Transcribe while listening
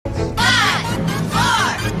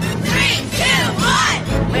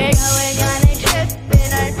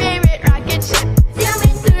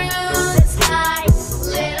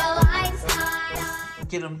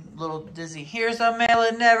dizzy. Here's a mail,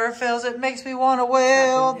 it never fails. It makes me want to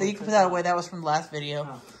wail. You can put that away. That was from the last video.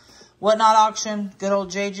 Oh. Whatnot auction. Good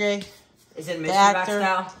old JJ. Is it mystery box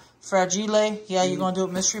style? Fragile. Yeah, you're going to do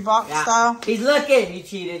it mystery box style? He's looking. You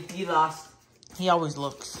cheated. You lost. He always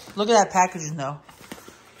looks. Look at that packaging, though.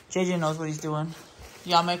 JJ knows what he's doing.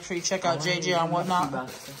 Y'all make sure you check out JJ on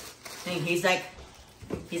Whatnot. He's like,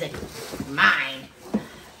 mine.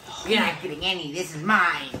 You're not getting any. This is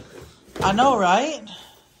mine. I know, right?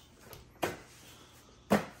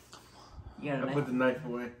 I put the knife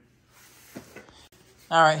away.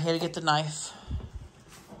 All right, here to get the knife.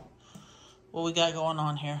 What we got going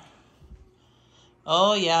on here?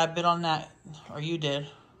 Oh, yeah, I bid on that. Or you did.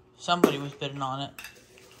 Somebody was bidding on it.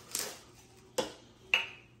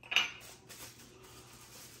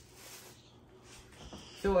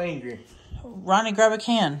 So angry. Ronnie, grab a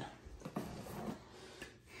can.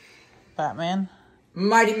 Batman.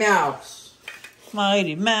 Mighty Mouse.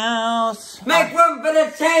 Mighty Mouse. Make room for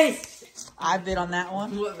the chase. I bid on that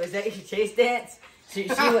one. What was that? Your chase dance? She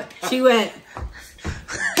went.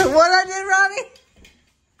 What I did, Ronnie?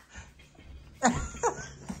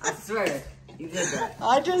 I swear, you did that.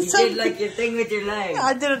 I just did like your thing with your leg.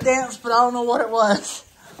 I did a dance, but I don't know what it was.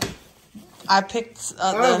 I picked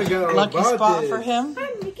the lucky spot for him.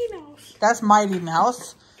 I'm Mickey Mouse. That's Mighty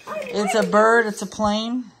Mouse. It's a bird. It's a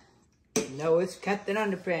plane. No, it's Captain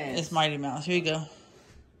Underpants. It's Mighty Mouse. Here you go.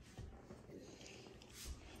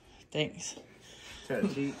 Thanks. Try to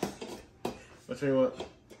cheat. I'll tell you what.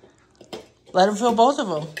 Let him fill both of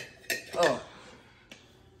them. Oh.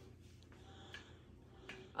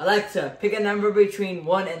 Alexa, pick a number between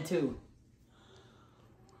 1 and 2.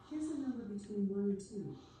 Here's a number between 1 and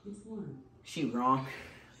 2. It's 1. She wrong.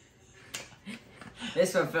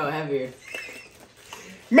 This one felt heavier.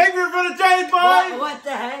 Make room for the chase, boy! What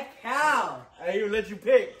the heck? How? I even let you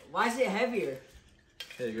pick. Why is it heavier?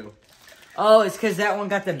 There you go. Oh, it's because that one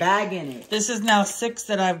got the bag in it. This is now 6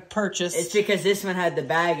 that I've purchased. It's because this one had the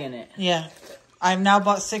bag in it. Yeah. I've now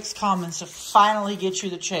bought 6 commons to finally get you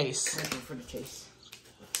the chase. Make room for the chase.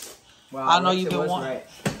 Wow, I know you've been wanting.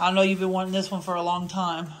 I know you've been wanting this one for a long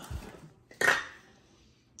time.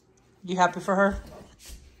 You happy for her?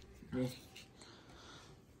 Yeah.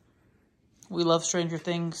 We love Stranger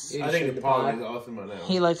Things. I think the pod is awesome right now.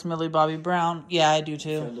 He likes Millie Bobby Brown. Yeah, I do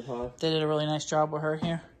too. They did a really nice job with her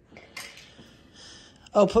here.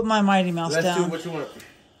 Oh, put my Mighty Mouse down. Let's do what you want.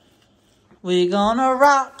 We gonna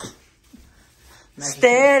rock.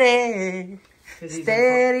 Steady.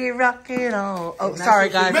 Steady rocking on. Oh, sorry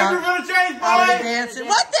guys. Make room for the chase, boy! I was dancing.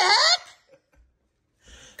 What the heck?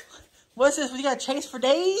 What's this? We got chase for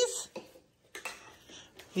days?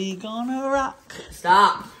 We gonna rock.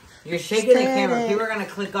 Stop. You're shaking the camera. People are gonna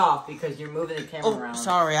click off because you're moving the camera around.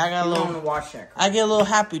 Sorry, I got a little. Want to watch that. I get a little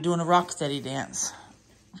happy doing a rock steady dance.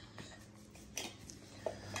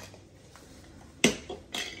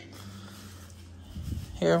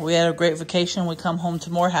 Here, we had a great vacation. We come home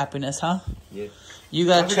to more happiness, huh? Yeah. You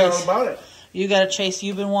got a chase. All about it. You got a chase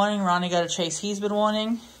you've been wanting. Ronnie got a chase he's been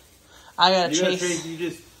wanting. I got a chase.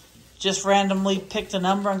 You just randomly picked a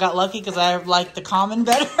number and got lucky because I like the common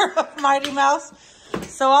better of Mighty Mouse.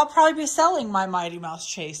 So I'll probably be selling my Mighty Mouse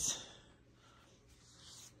chase.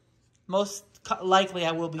 Most likely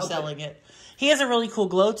I will be selling it. He has a really cool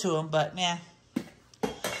glow to him, but nah.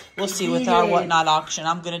 We'll see with our Whatnot auction.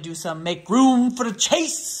 I'm going to do some make room for the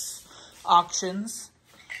chase auctions.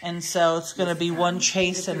 And so it's going to be 1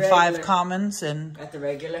 chase and 5 commons. And at the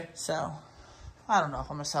regular? So, I don't know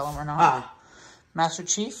if I'm going to sell them or not. Master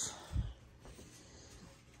Chief.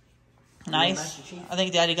 Nice. Master Chief? I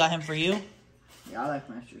think Daddy got him for you. Yeah, I like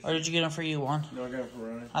Master Chief. Or did you get him for you, Juan? No, I got him for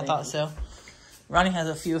Ronnie. I thought so. Ronnie has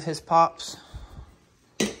a few of his pops.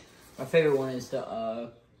 My favorite one is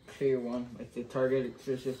the clear one. Like the Target,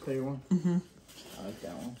 it's just clear one. Mm-hmm. I like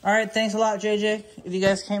that one. All right, thanks a lot, JJ. If you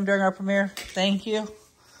guys came during our premiere, thank you.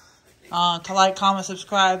 Like, comment,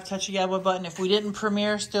 subscribe, touch the CiscoYeahBoy button. If we didn't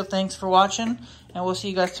premiere, still thanks for watching. And we'll see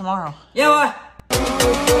you guys tomorrow. Yeah,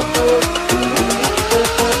 what?